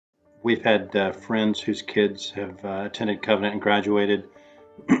We've had friends whose kids have attended Covenant and graduated,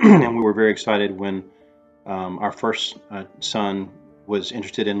 and we were very excited when our first son was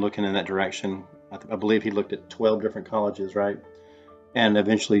interested in looking in that direction. I believe he looked at 12 different colleges, right? And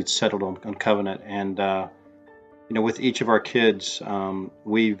eventually settled on Covenant. And with each of our kids,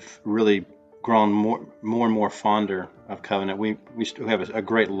 we've really grown more and more fonder of Covenant. We still have a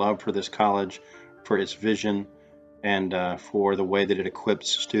great love for this college, for its vision, and for the way that it equips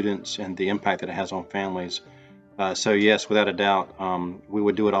students and the impact that it has on families. So yes, without a doubt, we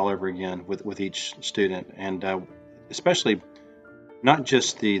would do it all over again with each student, and especially not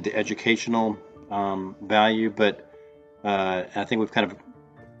just the educational value, but I think we've kind of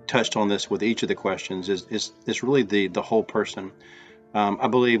touched on this with each of the questions. Is really the whole person. I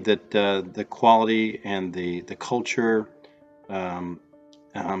believe that the quality and the culture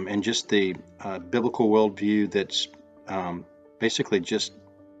and just the biblical worldview that's basically just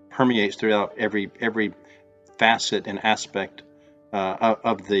permeates throughout every facet and aspect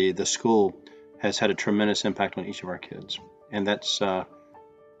of the school has had a tremendous impact on each of our kids, and that's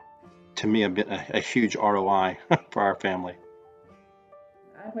to me a huge ROI for our family.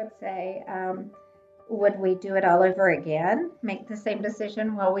 I would say, would we do it all over again? Make the same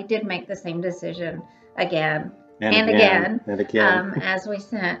decision? Well, we did make the same decision again and again, and again. as we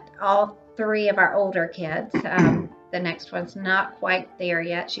sent all three of our older kids. The next one's not quite there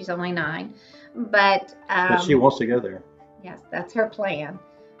yet. She's only 9. But She wants to go there. yes, that's her plan.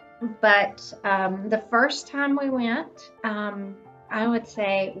 But the first time we went, I would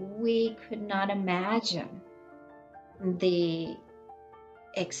say we could not imagine the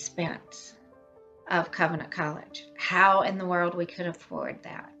expense of Covenant College. How in the world we could afford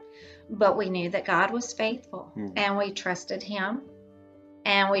that? But we knew that God was faithful, and we trusted Him.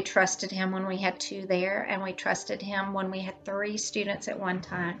 And we trusted Him when we had 2 there, and we trusted Him when we had 3 students at one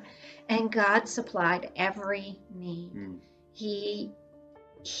time. And God supplied every need. He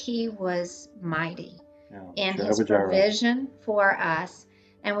was mighty in His provision for us,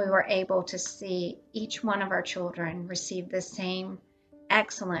 and we were able to see each one of our children receive the same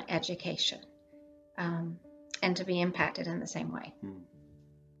excellent education, and to be impacted in the same way.